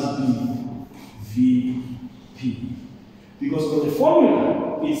it must be Vp. Because for the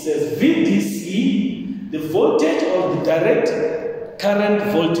formula, it says VDC, the voltage of the direct current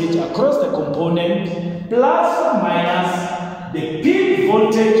voltage across the component, plus or minus the peak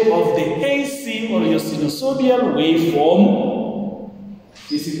voltage of the AC or your sinusoidal waveform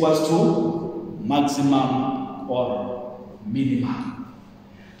is equals to maximum or minimum.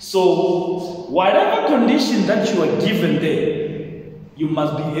 So, whatever condition that you are given there, you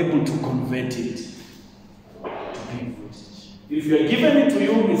must be able to convert it to peak voltage. If you are given it to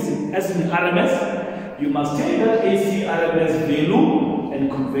you as in RMS, you must take that AC RMS value and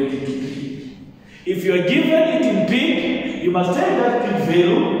convert it to peak. If you are given it in peak, you must take that peak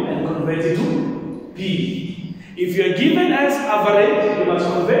value and convert it to peak. If you are given as average, you must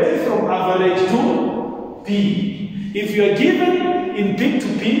convert it from average to peak. If you are given in peak to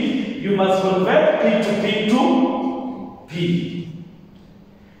peak, you must convert peak to peak to peak.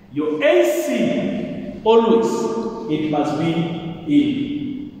 Your AC, always, it must be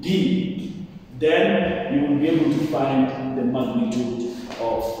in peak. Then you will be able to find the magnitude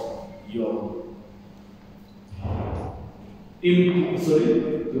of your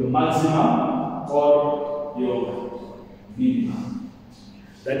maximum or your minimum.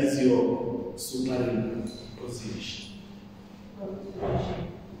 That is your superimposition.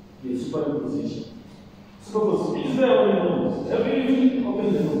 The superimposition. Superimposition. Is there only notes? Have you even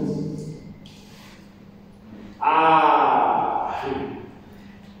opened the notes?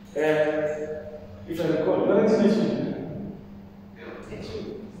 If I recall, when is next week?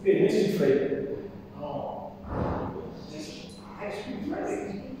 Okay, next week Friday. No. Next week Friday.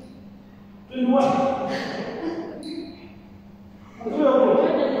 21.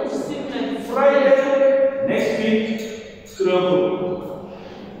 Friday, next week, 3 o'clock.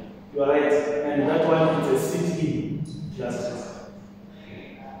 You are right. And that one is a sit-in class.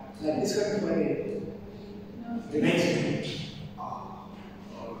 This coming Friday. Next week.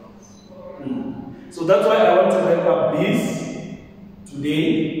 So that's why I want to wrap up this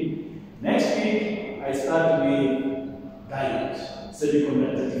today. Next week, I start with diode,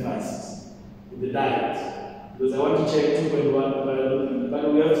 semiconductor devices, with the diode. Because I want to check 2.1, but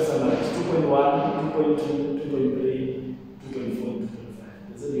we have to summarize 2.1, 2.2, 2.3, 2.4, 2.5.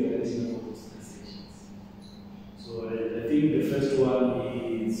 That's what we are writing about those sections. So I think the first one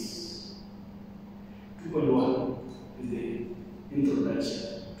is 2.1 is the introduction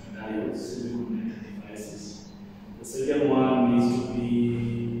to diodes, semiconductor devices. The second one needs to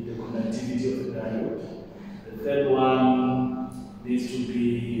be the conductivity of the diode. The third one needs to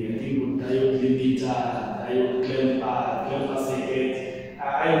be, I think, diode limiter, diode clamper circuit. I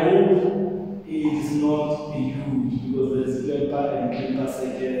hope it is not huge because there is clamper and clamper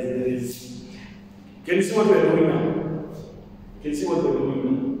circuits. There is. Can you see what we are doing now? Can you see what we are doing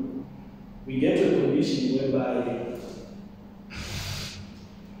now? We get to a condition whereby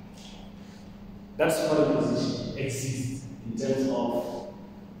that superimposition exists in terms of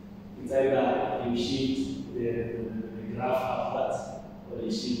it's either you shift the graph upwards or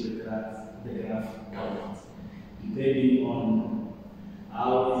you shift the graph downwards, depending on how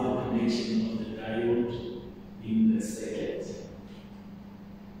is the connection of the diode in the circuit.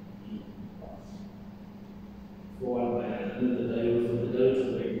 Forward bias, another diode from the diode to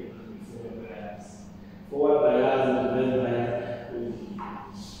the forward bias. Forward bias and reverse bias.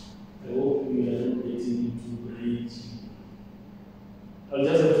 I hope we are not getting into bridge. I'll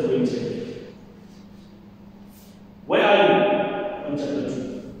just have to go and check.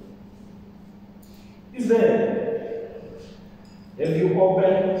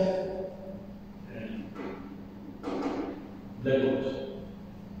 Blackboard?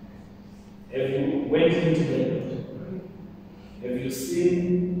 Have you went into Blackboard? Have you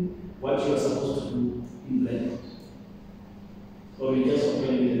seen what you are supposed to do in Blackboard? Or you just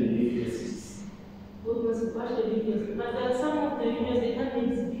open it and leave your seats? We must watch the videos, but there are some of the videos they can't be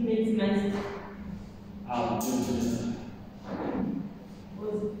made nice.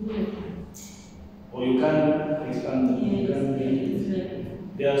 Or you can expand, you can make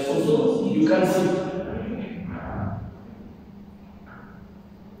it. There are so you can see.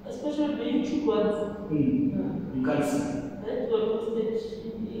 Especially the YouTube ones. You can see. That was posted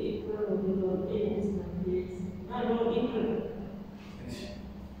in April or I don't know, April.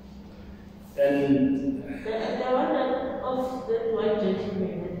 And the one that of that white gentleman.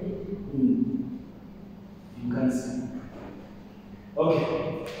 You can see.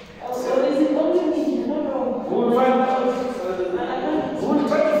 Okay. So is it only me? I don't know. We will try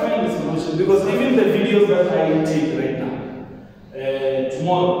to find the solution because even the videos that I take right now,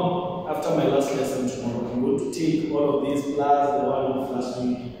 tomorrow, after my last lesson tomorrow, I'm going to take all of these plus the one of last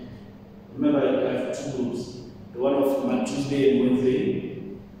week. Remember, I have two groups. The one of my Tuesday and Wednesday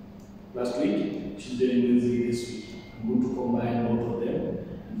last week, Tuesday and Wednesday this week. I'm going to combine both of them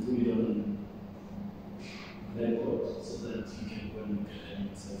and put it on Blackboard so that you can go and look at them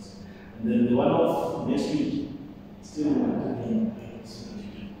yourselves. And then the one of next week, still one.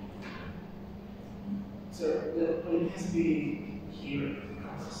 So it has to be here in the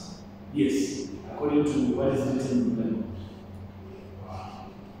campus. Yes, according to what is written in the Bible.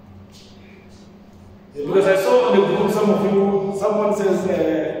 Because I saw on the group some of you, someone says,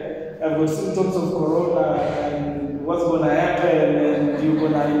 I've got symptoms of corona and what's going to happen and you're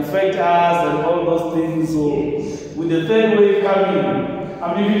going to infect us and all those things. So with the third wave coming,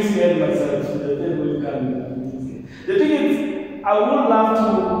 I'm even scared myself with the third wave coming. The thing is, I would love to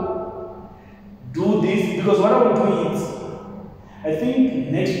do this because what I will do is, I think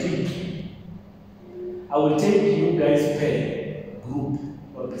next week, I will take you guys per group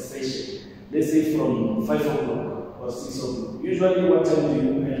or per session. Let's say from 5 o'clock or 6 o'clock. Usually, what time do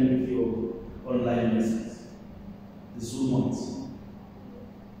you end with your online lessons? The Zoom ones.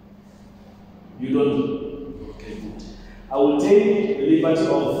 You don't? Okay, good. I will take the liberty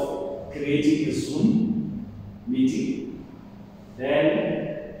of creating a Zoom meeting, then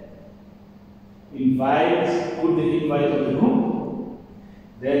put the invite on the group,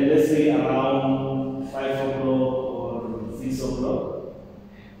 then let's say around 5 o'clock or 6 o'clock,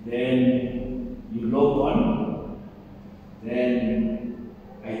 then you log on, then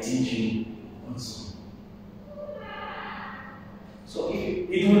I teach you on Zoom. So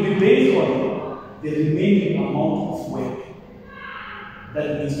it will be based on the remaining amount of work that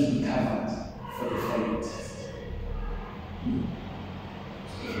needs to be covered for the final test.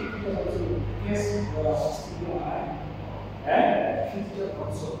 Yes, still online.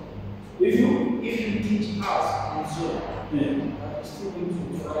 If you teach us on Zoom, yeah. still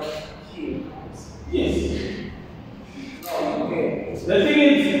going to try here. Yes. No, okay. The thing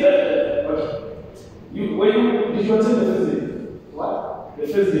is that did you attend the first day? What? The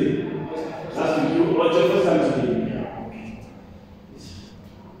first day. Last week. You watched the first time today. Yeah. Okay.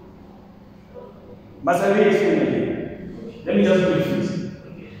 Must I explain again? Let me just brief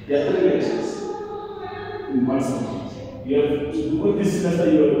it. There are 3 lectures in one subject. You have to do this semester.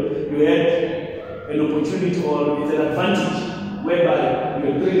 You had an opportunity or it's an advantage whereby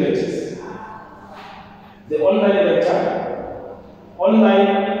you have 3 lectures. The online lecture,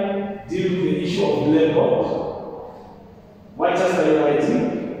 online deal with the issue of Blackboard. What test are you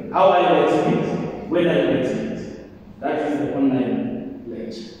writing? How are you writing it? When are you writing it? That is the online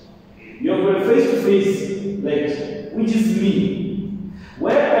lecture. You have a face-to-face lecture, which is me,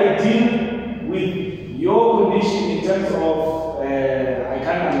 where I deal with your condition in terms of I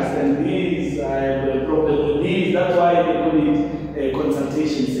can't understand this, I have a problem with this. That's why they call it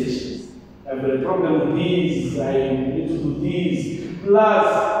consultation sessions. I have a problem with this, I need to do this, plus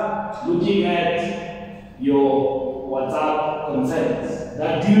looking at your WhatsApp concerns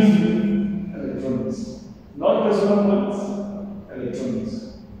that deals with electronics, not personal ones, electronics.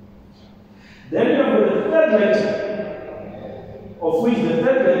 Then you have the third lecture, of which the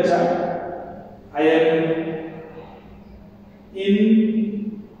third lecture I am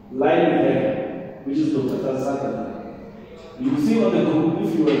in line with them, which is Dr. Tazaka. You see on the group, if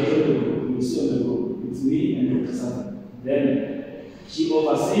you are joined the group, you see on the group, it's me and Dr. Sana. Then she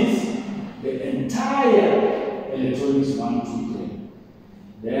oversees the entire electronics 1, 2,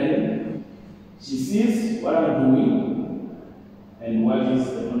 3. Then she sees what I'm doing and what is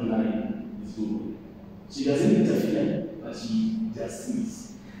the online is doing. She doesn't interfere, but she just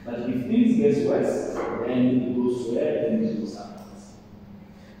sees. if things get worse, then it goes to where then it goes upwards.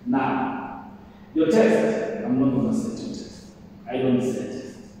 Now, your test, I'm not going to set your test. I don't set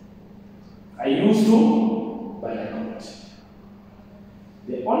test. I used to, but I don't.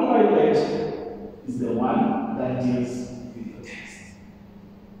 The online lecture is the one that deals with your test.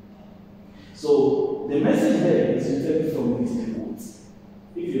 So the message there is written from Mr. Quotes.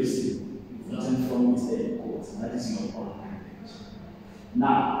 If you see, it's written from Mr. Quotes. That is your online lecture.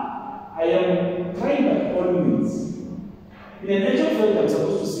 Now, I am trying by all means. In a nature field, I'm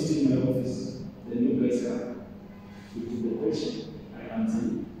supposed to sit in my office. Then you guys come. You put the question. I answer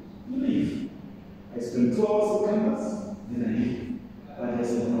you. You leave. I spend 2 hours on campus, then I leave. But I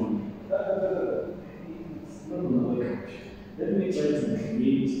said, no. It's not going to work out. Let me try to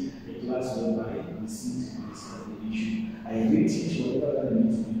create a class whereby we sit and discuss the issue. I reteach whatever that I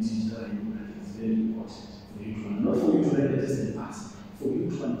need to reteach that I know that is very important for you to learn. Not for you to learn the test and pass, for you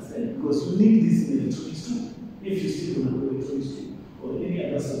to understand. Because you need this in electronics too. If you still don't know electronics too, or any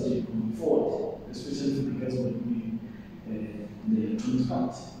other subject going forward, especially because we're doing the electronics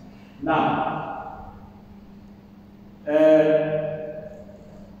part. Now,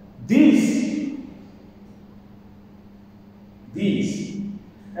 these,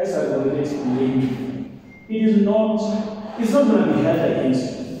 as I've already explained, it's not going to be held against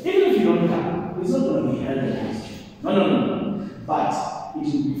you. Even if you don't come, it's not going to be held against you. No. But it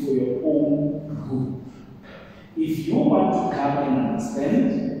will be for your own good. If you want to come and understand,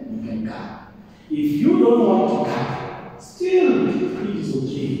 you can come. If you don't want to come, still, it is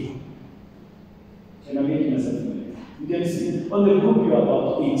okay. Can I make myself clear? You can see, on the group you are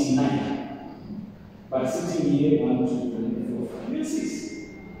about 89. But sitting here, 1, 2, 3, 4, 5, 6.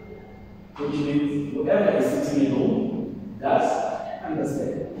 Which means whoever is sitting at home does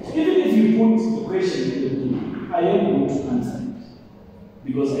understand. Even if you put the question in the group, I am going to answer it.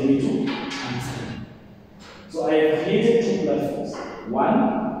 Because I need to answer it. So I have created 2 platforms. One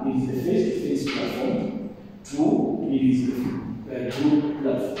is the face-to-face platform. 2 is the group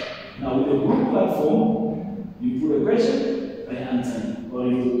platform. Now with the group platform, you put a question, I answer it. Or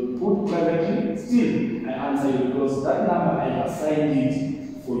you put privately, still I answer you because that number I have assigned it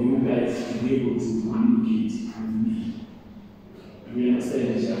for you guys to be able to communicate with me. You understand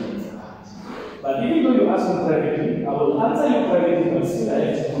each other? But even though you ask me privately, I will answer you privately, but still I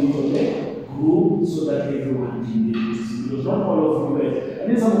have to put it on the group so that everyone can be able to see. Because not all of you guys, and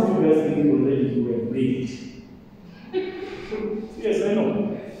then some of you guys think already you have made it. Yes, I know.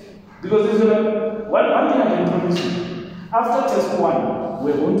 Because there's one thing I can promise you. After test 1,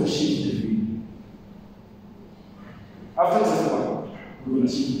 we're going to shift the video. After test 1, we're going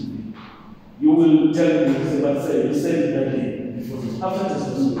to shift the video. You will tell me, but say, you said it that day before. After test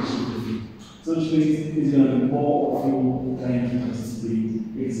 2, we'll shift the video. So which means it's going to be more of you trying to participate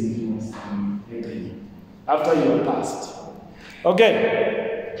exactly what's happening after you are passed. Okay.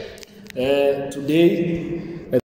 Today,